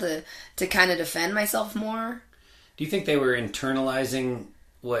uncomfortable to kind of defend myself more. Do you think they were internalizing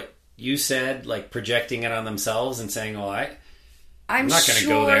what you said, like projecting it on themselves and saying, "Oh, I'm not going to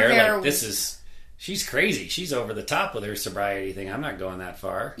go there. Like she's crazy. She's over the top with her sobriety thing. I'm not going that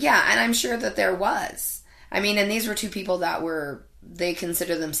far." Yeah, and I'm sure that there was. I mean, and these were two people that they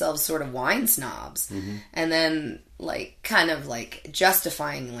consider themselves sort of wine snobs, and then like kind of like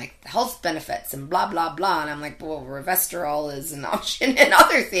justifying like health benefits and blah blah blah. And I'm like, well, resveratrol is an option and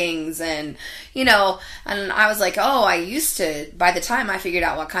other things, and and I was like, oh, I used to. By the time I figured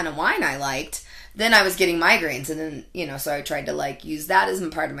out what kind of wine I liked, then I was getting migraines, and then so I tried to like use that as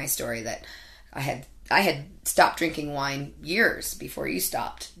part of my story that I had stopped drinking wine years before you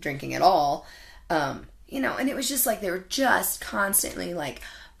stopped drinking at all. And it was just like they were just constantly like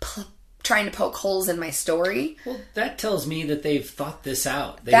trying to poke holes in my story. Well, that tells me that they've thought this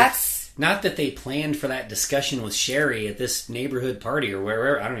out. That's not that they planned for that discussion with Sherry at this neighborhood party or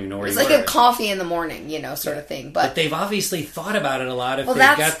wherever. I don't even know where it's you like a coffee in the morning, sort of thing. But they've obviously thought about it a lot if they've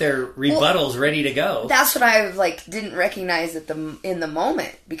got their rebuttals ready to go. That's what I like didn't recognize in the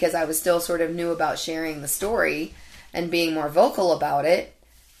moment, because I was still sort of new about sharing the story and being more vocal about it.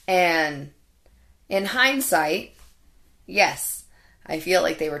 And in hindsight, yes, I feel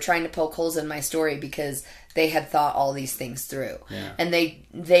like they were trying to poke holes in my story because they had thought all these things through. Yeah. And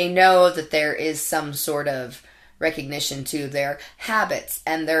they know that there is some sort of recognition to their habits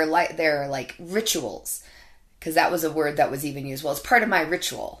and their like rituals. Because that was a word that was even used. Well, it's part of my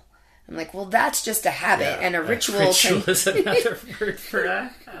ritual. I'm like, well, that's just a habit, and a ritual. Ritual is another word for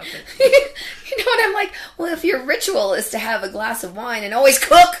a habit. And I'm like, well, if your ritual is to have a glass of wine and always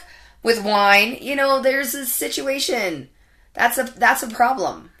cook with wine, there's a situation. That's a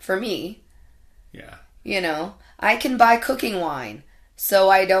problem for me. Yeah. I can buy cooking wine, so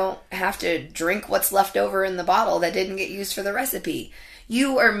I don't have to drink what's left over in the bottle that didn't get used for the recipe.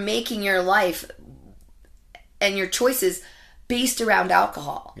 You are making your life and your choices based around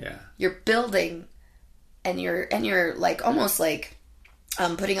alcohol. Yeah. You're building, and you're like almost like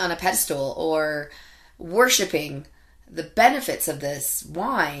putting on a pedestal or worshiping the benefits of this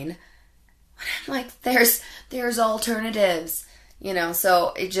wine. I'm like, there's alternatives,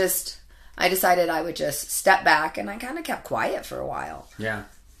 so I decided I would just step back, and I kind of kept quiet for a while. Yeah.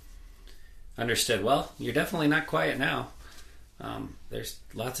 Understood. Well, you're definitely not quiet now. There's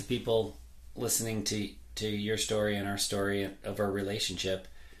lots of people listening to your story and our story of our relationship.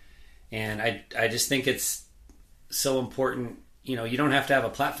 And I just think it's so important. You don't have to have a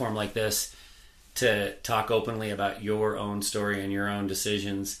platform like this to talk openly about your own story and your own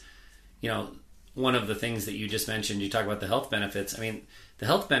decisions. one of the things that you just mentioned, you talk about the health benefits. I mean, the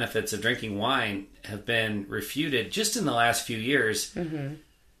health benefits of drinking wine have been refuted just in the last few years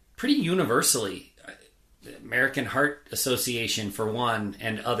pretty universally. The American Heart Association, for one,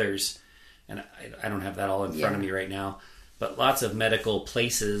 and others, and I don't have that all in front of me right now, but lots of medical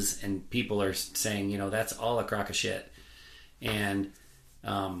places and people are saying, that's all a crock of shit. And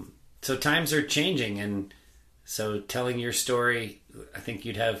so times are changing, and so telling your story, I think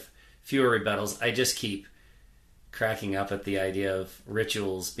you'd have fewer rebuttals. I just keep cracking up at the idea of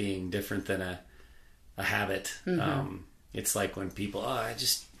rituals being different than a habit. It's like when people, I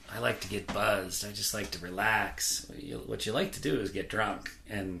like to get buzzed. I just like to relax. What you like to do is get drunk.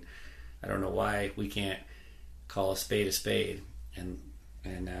 And I don't know why we can't call a spade and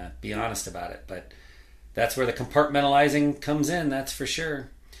be honest about it. But that's where the compartmentalizing comes in, that's for sure.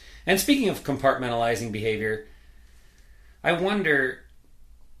 And speaking of compartmentalizing behavior, I wonder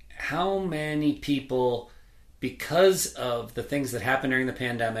how many people, because of the things that happened during the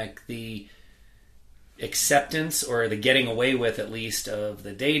pandemic, the acceptance or the getting away with, at least, of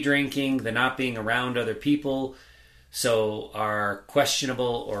the day drinking, the not being around other people, so our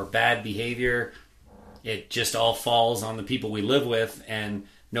questionable or bad behavior, it just all falls on the people we live with, and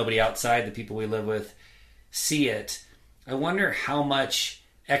nobody outside the people we live with see it. I wonder how much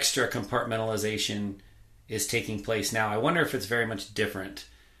extra compartmentalization is taking place now. I wonder if it's very much different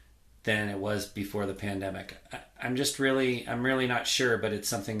than it was before the pandemic. I'm really not sure, but it's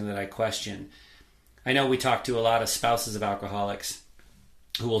something that I question. I know we talk to a lot of spouses of alcoholics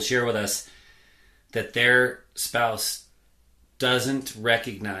who will share with us that their spouse doesn't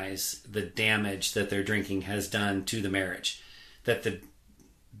recognize the damage that their drinking has done to the marriage, that the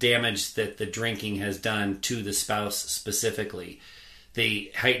damage that the drinking has done to the spouse specifically,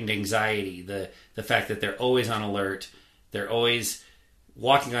 the heightened anxiety, the fact that they're always on alert, they're always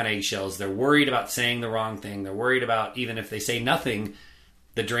walking on eggshells, they're worried about saying the wrong thing, they're worried about, even if they say nothing,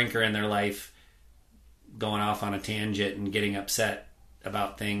 the drinker in their life going off on a tangent and getting upset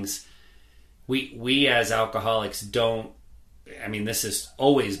about things. We as alcoholics don't, this has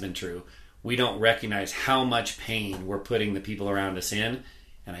always been true, we don't recognize how much pain we're putting the people around us in,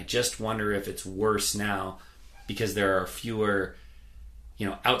 and I just wonder if it's worse now because there are fewer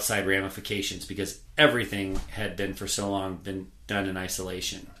outside ramifications, because everything had been for so long been done in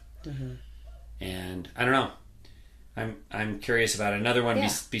isolation. And I don't know, I'm curious about it. Another one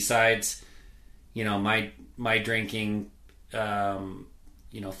besides my drinking,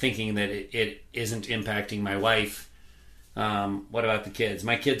 thinking that it isn't impacting my wife. What about the kids?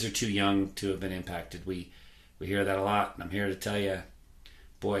 My kids are too young to have been impacted. We hear that a lot, and I'm here to tell you,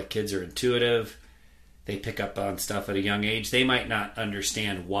 boy, kids are intuitive. They pick up on stuff at a young age. They might not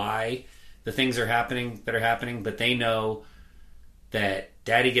understand why the things are happening that are happening, but they know that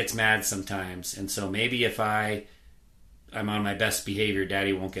daddy gets mad sometimes, and so maybe if I'm on my best behavior,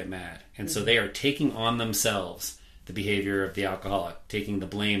 daddy won't get mad. And so they are taking on themselves the behavior of the alcoholic, taking the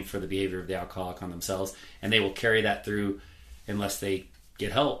blame for the behavior of the alcoholic on themselves, and they will carry that through unless they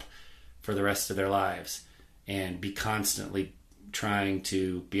get help for the rest of their lives, and be constantly trying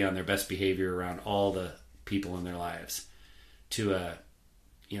to be on their best behavior around all the people in their lives to an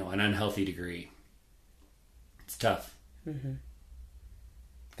unhealthy degree. It's tough. I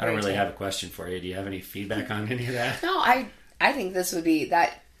don't really have a question for you. Do you have any feedback on any of that? No, I think this would be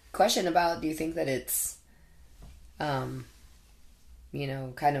that question about, do you think that it's, kind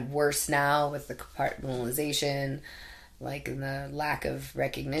of worse now with the compartmentalization, like in the lack of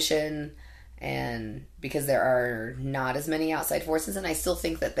recognition, and because there are not as many outside forces. And I still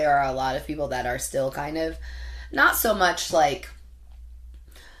think that there are a lot of people that are still kind of not so much like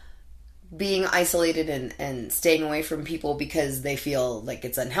being isolated and staying away from people because they feel like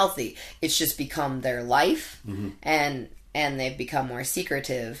it's unhealthy. It's just become their life, and they've become more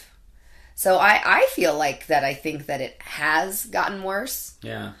secretive. So I feel like that. I think that it has gotten worse.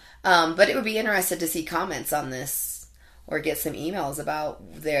 Yeah. But it would be interesting to see comments on this, or get some emails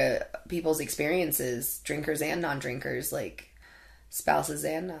about the people's experiences, drinkers and non-drinkers, like spouses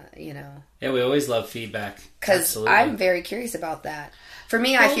and, Yeah, we always love feedback. Because I'm very curious about that. For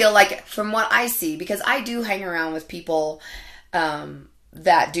me, I feel like, from what I see, because I do hang around with people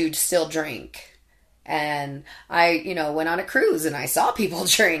that do still drink. And I, went on a cruise and I saw people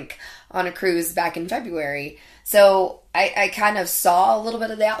drink on a cruise back in February. So I kind of saw a little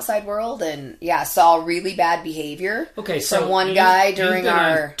bit of the outside world, and saw really bad behavior. Okay, so from one guy during you've been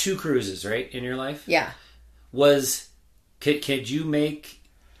our on 2 cruises, right, in your life? Yeah. Could you make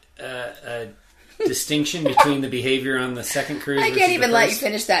a distinction between the behavior on the second cruise? I can't even let you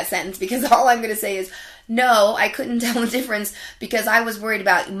finish that sentence, because all I'm going to say is no. I couldn't tell the difference because I was worried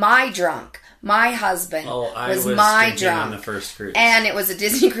about my drunk. My husband I was was my drinking drunk. on the first cruise. And it was a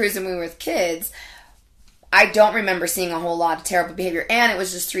Disney cruise and we were with kids. I don't remember seeing a whole lot of terrible behavior. And it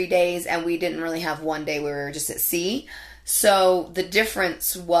was just 3 days and we didn't really have one day where we were just at sea. So the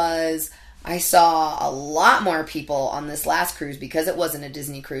difference was I saw a lot more people on this last cruise because it wasn't a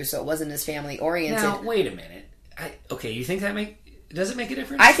Disney cruise, so it wasn't as family oriented. Now, wait a minute. You think does it make a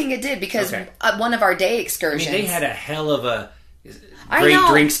difference? I think it did because one of our day excursions. I mean, they had a hell of a great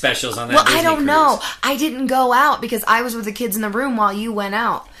drink specials on that Disney I don't cruise. know. I didn't go out because I was with the kids in the room while you went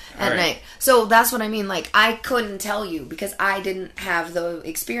out at night. So that's what I mean. Like, I couldn't tell you because I didn't have the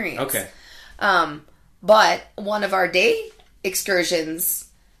experience. Okay. But one of our day excursions,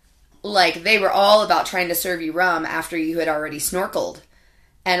 like, they were all about trying to serve you rum after you had already snorkeled.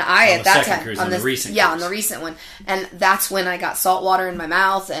 And at that time, on the recent one, and that's when I got salt water in my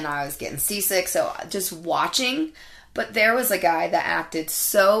mouth and I was getting seasick. So just watching, but there was a guy that acted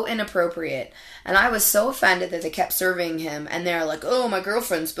so inappropriate, and I was so offended that they kept serving him. And they're like, "Oh, my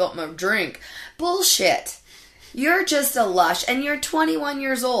girlfriend spilt my drink." Bullshit! You're just a lush, and you're 21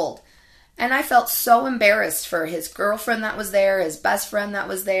 years old. And I felt so embarrassed for his girlfriend that was there, his best friend that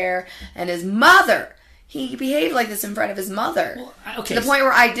was there, and his mother. He behaved like this in front of his mother. Well, to the point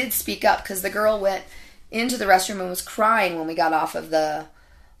where I did speak up because the girl went into the restroom and was crying when we got off of the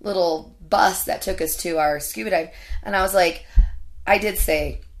little bus that took us to our scuba dive. And I was like, I did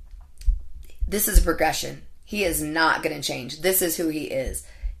say, this is a progression. He is not going to change. This is who he is.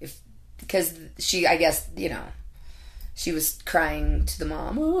 Because she, I guess, she was crying to the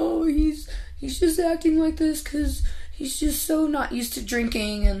mom. Oh, he's just acting like this because he's just so not used to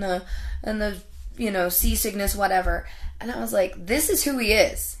drinking and the seasickness, whatever. And I was like, this is who he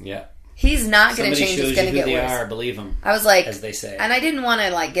is. Yeah. He's not going to change. It's going to get worse. They are, believe him. I was like, as they say. And I didn't want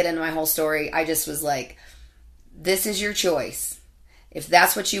to get into my whole story. I just was like, this is your choice. If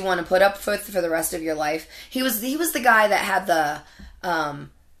that's what you want to put up with for the rest of your life. He was the guy that had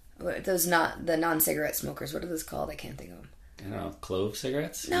the non-cigarette smokers. What are those called? I can't think of them. I don't know, clove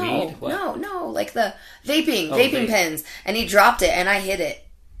cigarettes? No, weed? What? no, like the vaping pens. And he dropped it, and I hit it.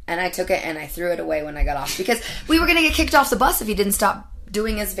 And I took it, and I threw it away when I got off. Because we were going to get kicked off the bus if he didn't stop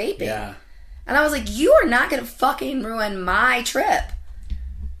doing his vaping. Yeah. And I was like, you are not going to fucking ruin my trip.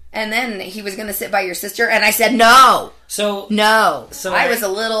 And then he was going to sit by your sister, and I said, no. So I was a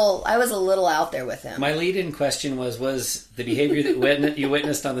little out there with him. My lead-in question was the behavior that you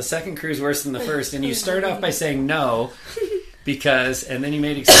witnessed on the second cruise worse than the first? And you start off by saying no, and then you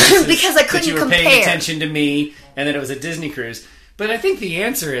made excuses because I couldn't that you were compare. paying attention to me, and that it was a Disney cruise. But I think the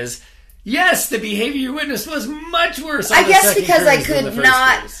answer is yes. The behavior you witnessed was much worse. On the second because I cruise could than the first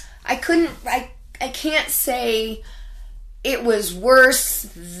not. cruise. I couldn't. I can't say it was worse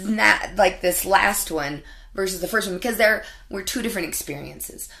than that, like this last one versus the first one, because there were two different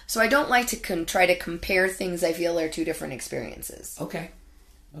experiences. So I don't like to try to compare things. I feel are two different experiences. Okay,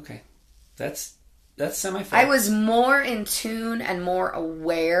 that's semi-fair. I was more in tune and more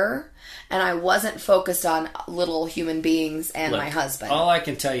aware, and I wasn't focused on little human beings and my husband. All I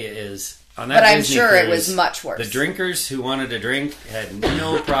can tell you is, on that I'm Disney sure cruise, it was much worse. The drinkers who wanted to drink had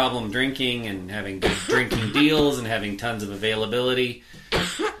no problem drinking and having good drinking deals and having tons of availability.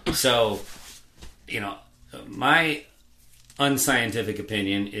 So, my unscientific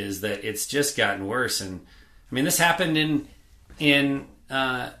opinion is that it's just gotten worse. And I mean, this happened in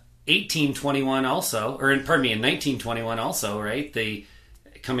 1821 also, in 1921 also, right?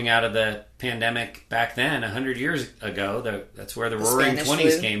 Coming out of the pandemic back then, 100 years ago, that's where the Roaring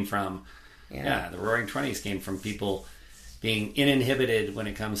Twenties came from. Yeah, the Roaring Twenties came from people being uninhibited when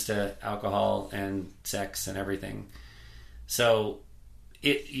it comes to alcohol and sex and everything. So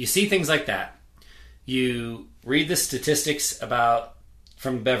you see things like that. You read the statistics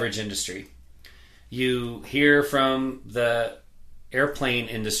from the beverage industry. You hear from the airplane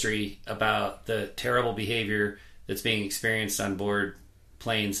industry about the terrible behavior that's being experienced on board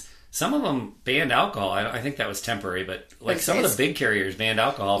planes. Some of them banned alcohol. I think that was temporary, but some of the big carriers banned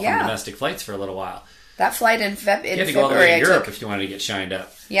alcohol from domestic flights for a little while. That flight in February, you had to go all the way to Europe if you wanted to get shined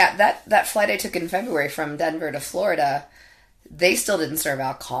up. Yeah, that flight I took in February from Denver to Florida, they still didn't serve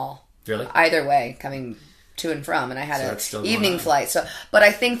alcohol. Really? Either way, coming to and from, and I had an evening flight. So, but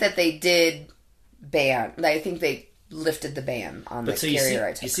I think that they did ban. I think they lifted the ban on the carrier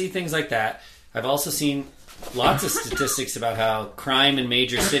I took. You see things like that. I've also seen lots of statistics about how crime in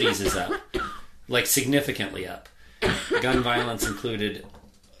major cities is up, like significantly up, gun violence included.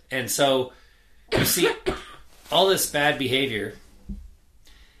 And so you see all this bad behavior,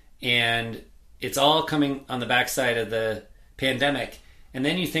 and it's all coming on the backside of the pandemic. And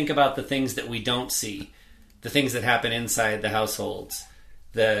then you think about the things that we don't see, the things that happen inside the households,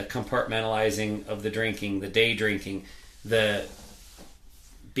 the compartmentalizing of the drinking, the day drinking, the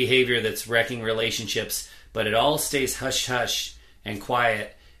behavior that's wrecking relationships, but it all stays hush-hush and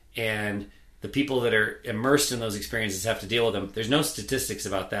quiet, and the people that are immersed in those experiences have to deal with them. There's no statistics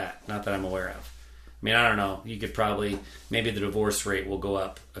about that, not that I'm aware of. I mean, I don't know. You could probably, maybe the divorce rate will go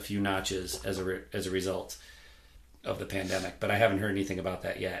up a few notches as a result of the pandemic, but I haven't heard anything about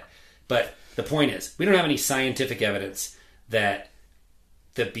that yet. But the point is, we don't have any scientific evidence that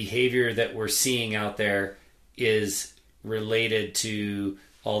the behavior that we're seeing out there is related to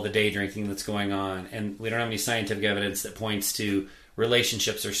all the day drinking that's going on. And we don't have any scientific evidence that points to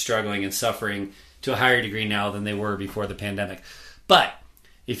relationships are struggling and suffering to a higher degree now than they were before the pandemic. But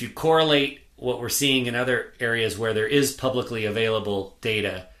if you correlate what we're seeing in other areas where there is publicly available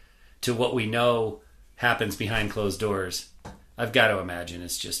data to what we know happens behind closed doors, I've got to imagine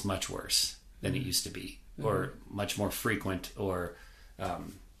it's just much worse than it used to be, or much more frequent, or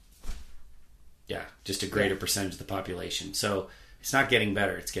just a greater percentage of the population. So it's not getting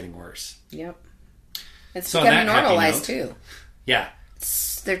better, it's getting worse. Yep. It's becoming normalized too. Yeah.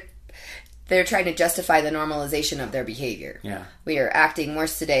 They're trying to justify the normalization of their behavior. Yeah. We are acting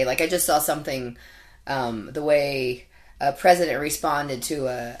worse today. Like, I just saw something, the way a president responded to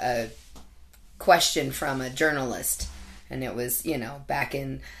a question from a journalist. And it was, back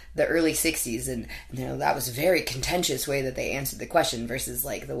in the early 60s. And that was a very contentious way that they answered the question versus,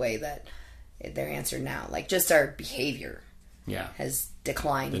 like, the way that they're answered now. Like, just our behavior has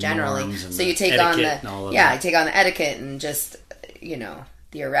declined generally. So you take on take on the etiquette and just,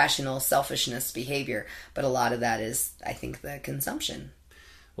 the irrational selfishness behavior. But a lot of that is, I think, the consumption.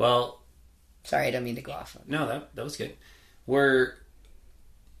 Well, sorry, I don't mean to go off. No, that was good. We're,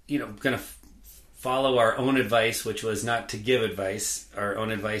 going to follow our own advice, which was not to give advice, our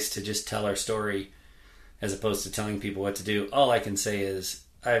own advice to just tell our story as opposed to telling people what to do. All I can say is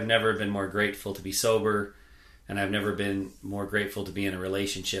I've never been more grateful to be sober, and I've never been more grateful to be in a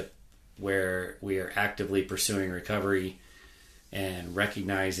relationship where we are actively pursuing recovery and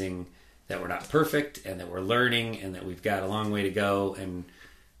recognizing that we're not perfect and that we're learning and that we've got a long way to go, and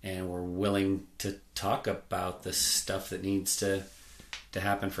we're willing to talk about the stuff that needs to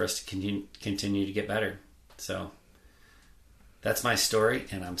happen for us to continue to get better. So that's my story,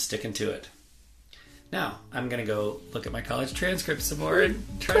 and I'm sticking to it. Now I'm going to go look at my college transcripts some more and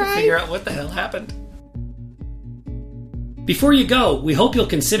try to figure out what the hell happened. Before you go, we hope you'll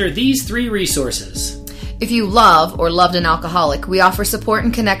consider these 3 resources. If you love or loved an alcoholic, we offer support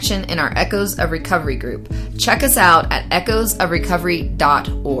and connection in our Echoes of Recovery group. Check us out at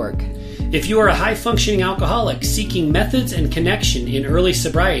echoesofrecovery.org. If you are a high-functioning alcoholic seeking methods and connection in early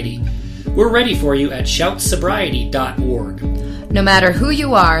sobriety, we're ready for you at shoutsobriety.org. No matter who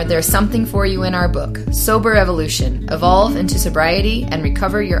you are, there's something for you in our book, Sober Evolution. Evolve into sobriety and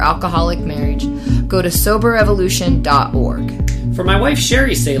recover your alcoholic marriage. Go to soberevolution.org. For my wife,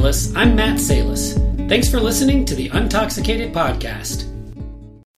 Sherry Salis, I'm Matt Salis. Thanks for listening to the Untoxicated Podcast.